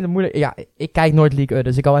 ik vind het moeilijk. Ja, ik kijk nooit League,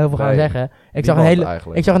 dus ik kan wel heel veel gaan zeggen. Ik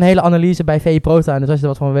zag een hele analyse bij VE Pro staan, dus als je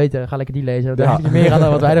er wat van weet, ga lekker die lezen. Daar heb je meer aan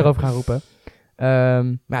dan wat wij erover gaan roepen.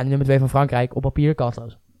 Maar nummer 2 van Frankrijk, op papier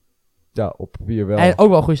kansloos. Ja, op papier wel. En ook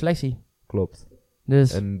wel een goede selectie. Klopt.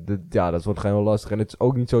 Dus. En dat wordt gewoon heel lastig. En het is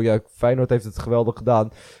ook niet zo, Feyenoord heeft het geweldig gedaan.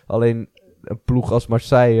 Alleen een ploeg als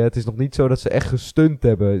Marseille, het is nog niet zo dat ze echt gestunt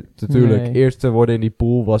hebben. Natuurlijk, eerste worden in die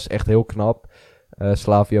pool was echt heel knap.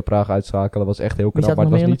 Slavia Praag uitschakelen was echt heel knap. Maar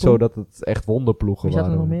het was niet zo dat het echt wonderploegen waren.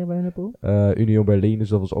 Wie zat er nog meer bij in de pool? Union Berlin, dus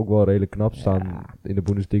dat was ook wel redelijk knap. Staan in de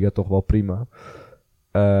Bundesliga toch wel prima.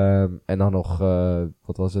 En dan nog,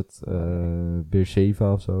 wat was het?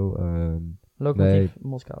 Beersheva of zo. Lokomotiv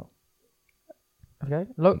Moskou. Even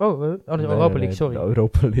kijken. Dat is Europa League, sorry. De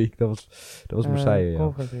Europa League, dat was Marseille,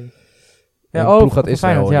 ja. De ploeg gaat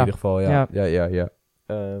Israël in ieder geval, ja.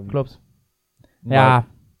 Klopt. Ja.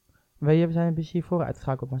 We zijn een beetje hiervoor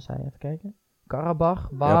uitgeschakeld op Marseille. Even kijken. Karabach,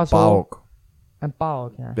 Basel. Ja, PAOK. En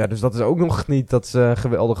PAOK, ja. Ja, dus dat is ook nog niet dat ze een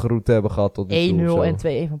geweldige route hebben gehad tot nu toe. 1-0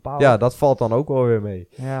 en 2-1 van PAOK. Ja, dat valt dan ook wel weer mee.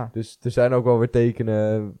 Ja. Dus er zijn ook wel weer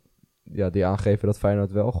tekenen die aangeven dat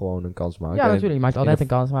Feyenoord wel gewoon een kans maakt. Ja, natuurlijk. Je maakt altijd een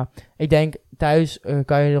kans. Maar ik denk, thuis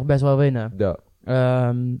kan je nog best wel winnen. Ja.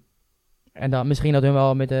 En dan misschien dat hun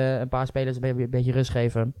wel met een paar spelers een beetje rust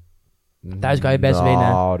geven. Thuis kan je best winnen.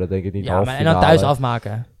 Nou, dat denk ik niet. Ja, en dan thuis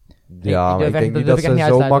afmaken. Ja, ik denk niet dat ze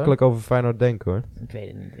zo makkelijk over Feyenoord denken, hoor. Ik weet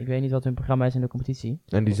het niet. Ik weet niet wat hun programma is in de competitie.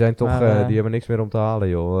 En die zijn toch, die hebben niks meer om te halen,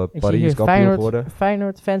 joh. Paris is kampioen geworden.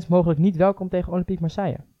 Feyenoord-fans mogelijk niet welkom tegen Olympique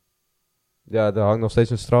Marseille. Ja, er hangt nog steeds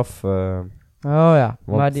een straf. Oh ja,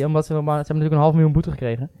 maar omdat ze hebben natuurlijk een 500.000 boete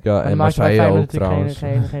gekregen. Ja, maar en Marseille ook trouwens.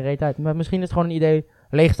 Geen reet uit. Maar misschien is het gewoon een idee,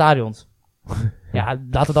 lege stadions. Ja,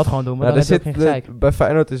 laten we dat gewoon doen, maar dan heb je geen gezeik. Bij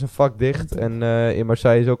Feyenoord is een vak dicht en in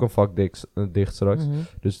Marseille is ook een vak dicht straks.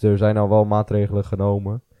 Dus er zijn al wel maatregelen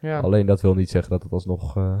genomen. Ja. Alleen dat wil niet zeggen dat het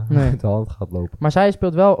alsnog uit de hand gaat lopen. Marseille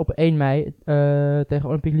speelt wel op 1 mei tegen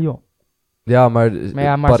Olympique Lyon. Ja, maar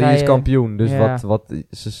Paris is kampioen, dus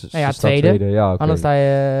ze tweede. Ja, okay. Anders sta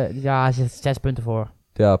je 6 punten voor.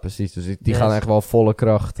 Ja, precies. Dus die gaan echt wel volle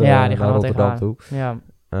kracht naar Rotterdam toe. Ja.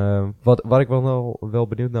 Waar ik wel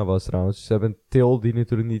benieuwd naar was trouwens. Ze hebben Til die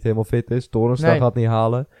natuurlijk niet helemaal fit is. Toornstra gaat niet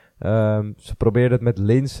halen. Ze probeerden het met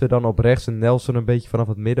Linse dan op rechts en Nelson een beetje vanaf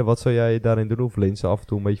het midden. Wat zou jij daarin doen? Of Linse af en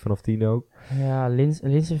toe een beetje vanaf 10 ook? Ja,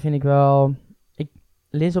 Linse vind ik wel...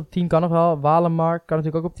 Linse op 10 kan nog wel. Walemark kan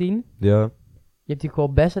natuurlijk ook op 10. Ja. Je hebt die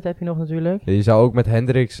Cole Bassett heb je nog natuurlijk. Ja, je zou ook met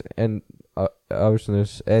Hendricks en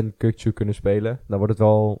Ausnes en Kukçu kunnen spelen. Dan wordt het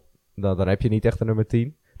wel... Nou, dan heb je niet echt een nummer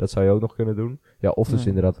 10. Dat zou je ook nog kunnen doen. Ja, of dus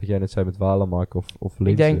inderdaad wat jij net zei met Walemark of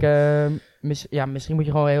Linse. Ik denk... misschien moet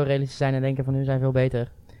je gewoon heel realistisch zijn en denken van hun zijn veel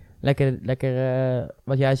beter. Lekker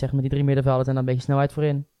wat jij zegt met die 3 middenvelders en dan een beetje snelheid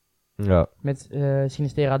voorin. Ja. Met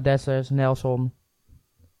Sinistera, Dessers, Nelson.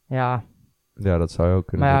 Ja. Ja, dat zou je ook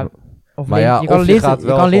kunnen doen. Je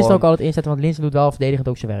kan Linse ook altijd inzetten, want Linse doet wel verdedigend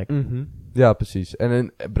ook zijn werk. Mm-hmm. Ja, precies. En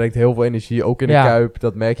het brengt heel veel energie, ook in de Kuip.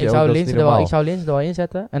 Dat merk je ook, dat is niet normaal. Ik zou Linse er wel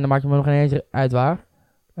inzetten en dan maakt het me nog ineens uit waar.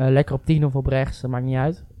 Lekker op 10 of op rechts, dat maakt niet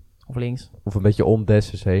uit. Of links. Of een beetje om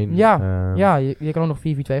Dessers heen. Ja, je kan ook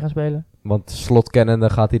nog 4-4-2 gaan spelen. Want Slot kennende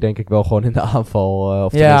gaat hij denk ik wel gewoon in de aanval.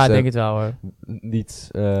 Ik denk het wel hoor. Niet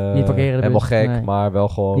parkeren helemaal gek, maar wel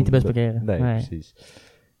gewoon... Niet te best parkeren. Nee, precies.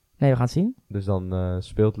 Nee, we gaan het zien. Dus dan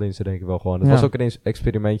speelt Linse denk ik wel gewoon. Het was ook een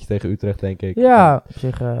experimentje tegen Utrecht, denk ik. Ja, op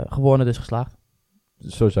zich gewonnen dus geslaagd.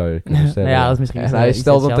 Zo zou je kunnen stellen. Ja, dat is misschien en hij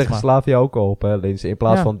stelde dan tegen Slavia ook al op, hè, Linse. In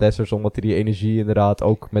plaats van Dessers, omdat hij die energie inderdaad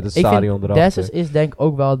ook met het stadion erachter... Dessers is denk ik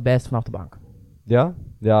ook wel het best vanaf de bank. Ja?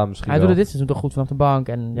 Ja, misschien hij wel. doet het dit seizoen toch goed vanaf de bank.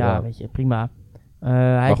 En weet je, prima.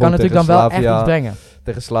 Hij kan natuurlijk dan wel echt iets brengen.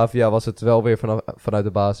 Tegen Slavia was het wel weer vanuit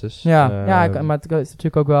de basis. Maar het is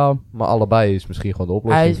natuurlijk ook wel... Maar allebei is misschien gewoon de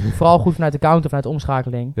oplossing. Hij is vooral goed vanuit de counter, vanuit de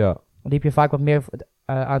omschakeling. Ja. Want die heb je vaak wat meer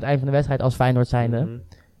aan het eind van de wedstrijd als Feyenoord zijnde.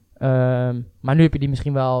 Mm-hmm. Maar nu heb je die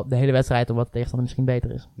misschien wel de hele wedstrijd, omdat de tegenstander misschien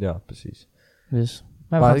beter is. Ja, precies. Dus,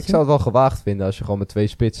 maar ik zou het wel gewaagd vinden als je gewoon met 2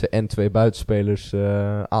 spitsen en 2 buitenspelers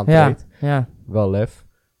aantreedt. Ja. Wel lef.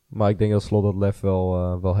 Maar ik denk dat Slot dat lef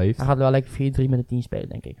wel heeft. Hij gaat wel lekker 4-3 met een 10 spelen,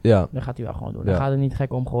 denk ik. Ja. Dat gaat hij wel gewoon doen. Dan gaat hij niet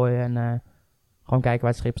gek omgooien en gewoon kijken waar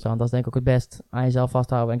het schip strandt. Dat is denk ik ook het best. Aan jezelf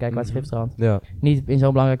vasthouden en kijken waar het schip strandt. Ja. Niet in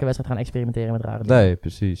zo'n belangrijke wedstrijd gaan experimenteren met rare dingen. Nee,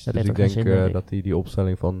 precies. Dat dus ik denk dat hij die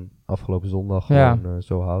opstelling van afgelopen zondag gewoon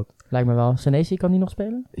zo houdt. Lijkt me wel. Senesi, kan die nog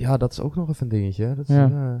spelen? Ja, dat is ook nog even een dingetje. Dat is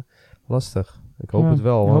lastig. Ik hoop het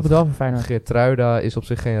wel. Ik hoop het wel voor Feyenoord. Geertruida is op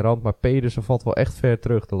zich geen ramp, maar Pedersen valt wel echt ver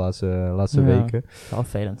terug de laatste weken. Wel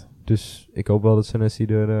vervelend. Dus ik hoop wel dat Senesi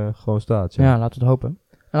er gewoon staat. Ja, laten we het hopen.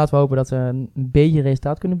 En laten we hopen dat ze een beetje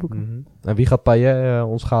resultaat kunnen boeken. Mm-hmm. En wie gaat Payet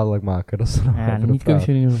onschadelijk maken? Dat is niet Kukçu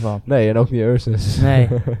in ieder geval. Nee, en ook niet Ursnes. Nee,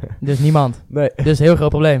 dus niemand. Nee. Dus heel groot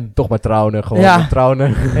probleem. Toch maar Trauner, gewoon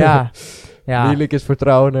Trauner. Ja. Milik is voor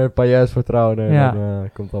Trauner, Payet is voor Trauner. Ja. Dan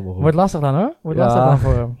komt allemaal goed. Wordt lastig dan hoor. Wordt lastig dan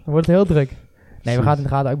voor hem. Wordt heel druk. Nee, we gaan het in de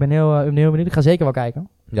gaten. Ik ben heel benieuwd. Ik ga zeker wel kijken.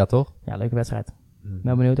 Ja, toch? Ja, leuke wedstrijd.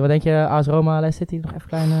 Ben benieuwd. Wat denk je, AS Roma, Leicester City? Nog even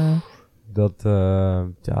klein... Dat,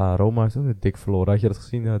 Roma heeft ook weer dik verloren. Had je dat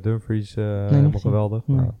gezien? Dumfries, helemaal geweldig.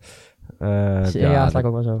 Nee. Ja, sla ik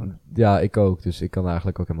ook wel zo. Ja, ik ook. Dus ik kan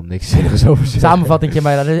eigenlijk ook helemaal niks zinnigs over zeggen. Samenvattingje,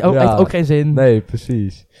 maar dat heeft ook geen zin. Nee,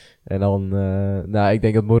 precies. En dan, ik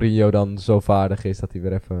denk dat Mourinho dan zo vaardig is dat hij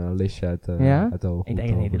weer even een listje uit de hoogte. Ik denk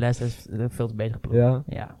het niet. De Leicester is veel te beter geploegd. Ja?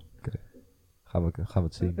 Ja. Gaan we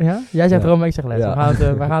het zien. Ja? Jij zegt Roma, ik zeg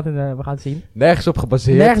Leicester. We gaan het zien. Nergens op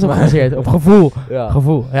gebaseerd. Op gevoel.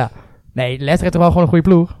 Gevoel, ja. Nee, Leicester heeft toch wel gewoon een goede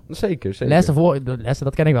ploeg? Zeker. Leicester,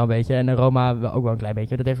 dat ken ik wel een beetje. En Roma ook wel een klein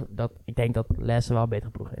beetje. Ik denk dat Leicester wel een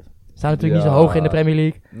betere ploeg heeft. Ze staan natuurlijk niet zo hoog in de Premier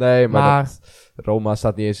League. Nee, maar Roma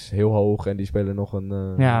staat niet eens heel hoog. En die spelen nog een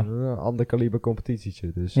ander kaliber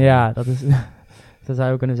competitietje. Dus, ja, dat is... dat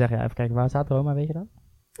zou je kunnen zeggen. Ja, even kijken, waar staat Roma, weet je dat?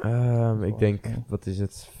 Ik denk, wat is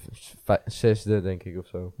het? 6e denk ik of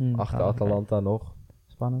zo. Achter Atalanta nog.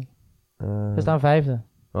 Spannend. Ze staan 5e.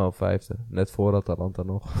 Oh, 5e. Net voor Atalanta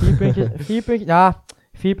nog. 4 puntjes.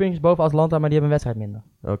 4 puntjes boven Atalanta, maar die hebben een wedstrijd minder.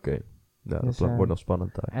 Oké. Ja, dus, dat wordt nog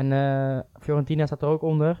spannend daar. En Fiorentina staat er ook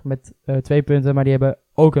onder met 2 punten, maar die hebben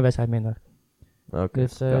ook een wedstrijd minder. Okay,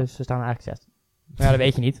 dus ze staan eigenlijk 6e. Ja, dat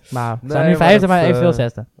weet je niet. Maar ze staan nu 5e, maar evenveel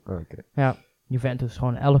 6e. Okay. Ja. Juventus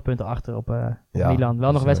gewoon 11 punten achter op Milan.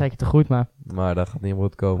 Wel nog een wedstrijdje te goed, maar... Maar dat gaat niet meer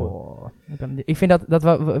goed komen. Ik vind dat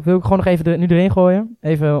wil ik gewoon nog even nu erin gooien.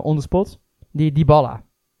 Even on the spot. Die Dybala.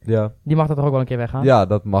 Ja. Die mag dat toch ook wel een keer weggaan? Ja,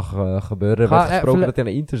 dat mag gebeuren. Er werd gesproken dat hij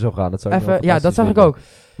naar Inter zou gaan. Dat zou dat zag ik ook.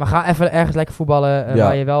 Maar ga even ergens lekker voetballen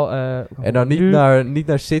waar je wel... en dan niet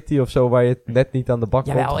naar City of zo, waar je het net niet aan de bak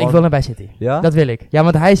komt. Jawel, ik wil naar bij City. Ja? Dat wil ik. Ja,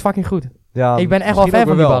 want hij is fucking goed. Ja, ik ben echt wel fan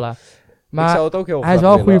van Dybala. Maar ik zou het ook heel hij is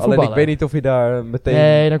wel een goede voetballer. Alleen ik weet niet of je daar meteen...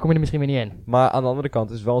 Nee, dan kom je er misschien weer niet in. Maar aan de andere kant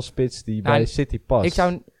is het wel een spits die bij City past. Ik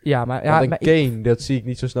zou... Ja, maar... Kane, dat zie ik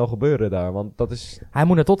niet zo snel gebeuren daar, want dat is... Hij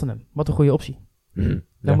moet naar Tottenham. Wat een goede optie.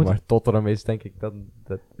 Ja, maar Tottenham is denk ik dat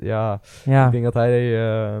ik denk dat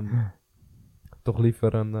hij toch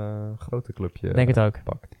liever een groter clubje denk het ook.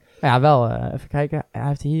 pakt. Ja, wel. Even kijken. Hij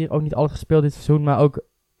heeft hier ook niet alles gespeeld dit seizoen, maar ook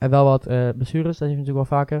wel wat blessures. Dat is natuurlijk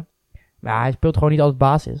wel vaker. Maar hij speelt gewoon niet altijd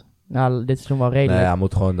basis. Nou, dit seizoen wel redelijk. Nee, hij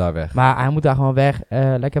moet gewoon daar weg. Maar hij moet daar gewoon weg.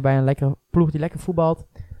 Lekker bij een lekkere ploeg die lekker voetbalt.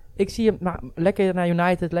 Ik zie hem lekker naar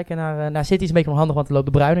United, lekker naar City is een beetje onhandig, want er loopt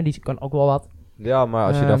De Bruyne, die kan ook wel wat. Ja, maar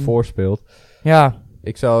als je daarvoor speelt... Ja.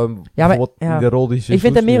 Ik zou hem bijvoorbeeld in de rol die ze heeft...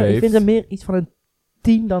 Ik vind hem meer iets van een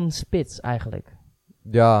team dan spits, eigenlijk.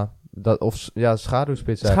 Ja,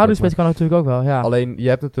 schaduwspits. Schaduwspits kan natuurlijk ook wel, ja. Alleen, je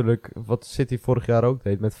hebt natuurlijk, wat City vorig jaar ook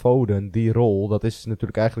deed met Foden, die rol, dat is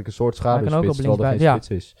natuurlijk eigenlijk een soort schaduwspits, terwijl er geen spits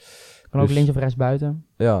is. Kan ook links of rechts buiten.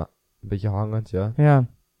 Ja, een beetje hangend, ja. Ja.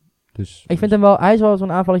 Ik vind hem wel, hij is wel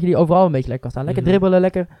zo'n aanvalletje die overal een beetje lekker kan staan. Lekker dribbelen,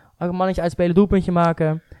 lekker een mannetje uitspelen, doelpuntje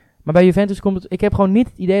maken. Maar bij Juventus ik heb gewoon niet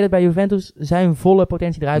het idee dat bij Juventus zijn volle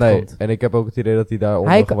potentie eruit komt. En ik heb ook het idee dat hij daar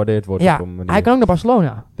ondergewaardeerd wordt. Ja, hij kan ook naar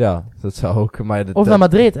Barcelona. Ja, dat zou ook. Of naar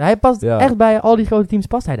Madrid. Hij past echt bij al die grote teams,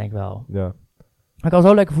 past hij denk ik wel. Ja. Hij kan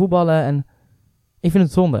zo lekker voetballen en ik vind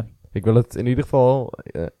het zonde. Ik wil het in ieder geval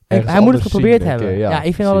hij moet het geprobeerd hebben. Ja,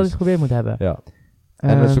 ik vind wel dat hij het geprobeerd moet hebben. Ja.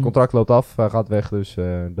 En zijn contract loopt af, hij gaat weg, dus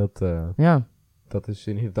dat is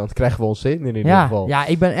dat krijgen we ons zin in ieder geval. Ja,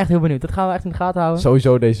 ik ben echt heel benieuwd. Dat gaan we echt in de gaten houden.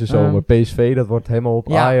 Sowieso deze zomer. PSV, dat wordt helemaal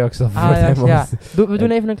op Ajax. Dat wordt helemaal we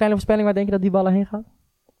doen even een kleine voorspelling. Waar denk je dat die ballen heen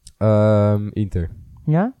gaan? Inter.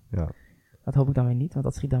 Ja? Ja. Dat hoop ik dan weer niet, want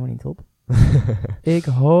dat schiet dan weer niet op. Ik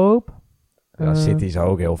hoop... City zou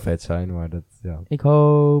ook heel vet zijn, maar dat, ja. Ik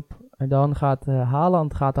hoop... En dan gaat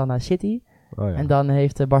Haaland dan naar City. Oh, ja. En dan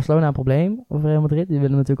heeft Barcelona een probleem over Real Madrid. Die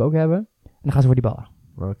willen we natuurlijk ook hebben. En dan gaan ze voor die ballen.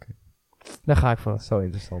 Oké. Daar ga ik voor. Dat zou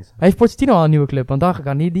interessant zijn. Heeft Pochettino al een nieuwe club? Want dan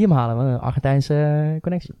kan die hem halen. Een Argentijnse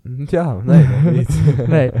connectie. Ja, nee, nog niet.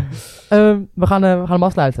 Nee. We gaan hem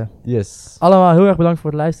afsluiten. Yes. Allemaal heel erg bedankt voor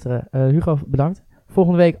het luisteren. Hugo, bedankt.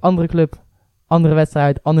 Volgende week andere club, andere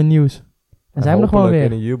wedstrijd, ander nieuws. Dan zijn we nog gewoon weer.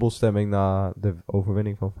 In een jubelstemming na de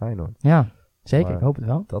overwinning van Feyenoord. Ja, zeker. Maar ik hoop het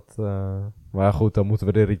wel. Maar goed, dan moeten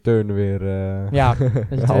we de return weer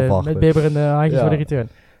met bibberende handjes voor de return.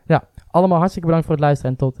 Ja, allemaal hartstikke bedankt voor het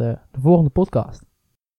luisteren en tot de volgende podcast.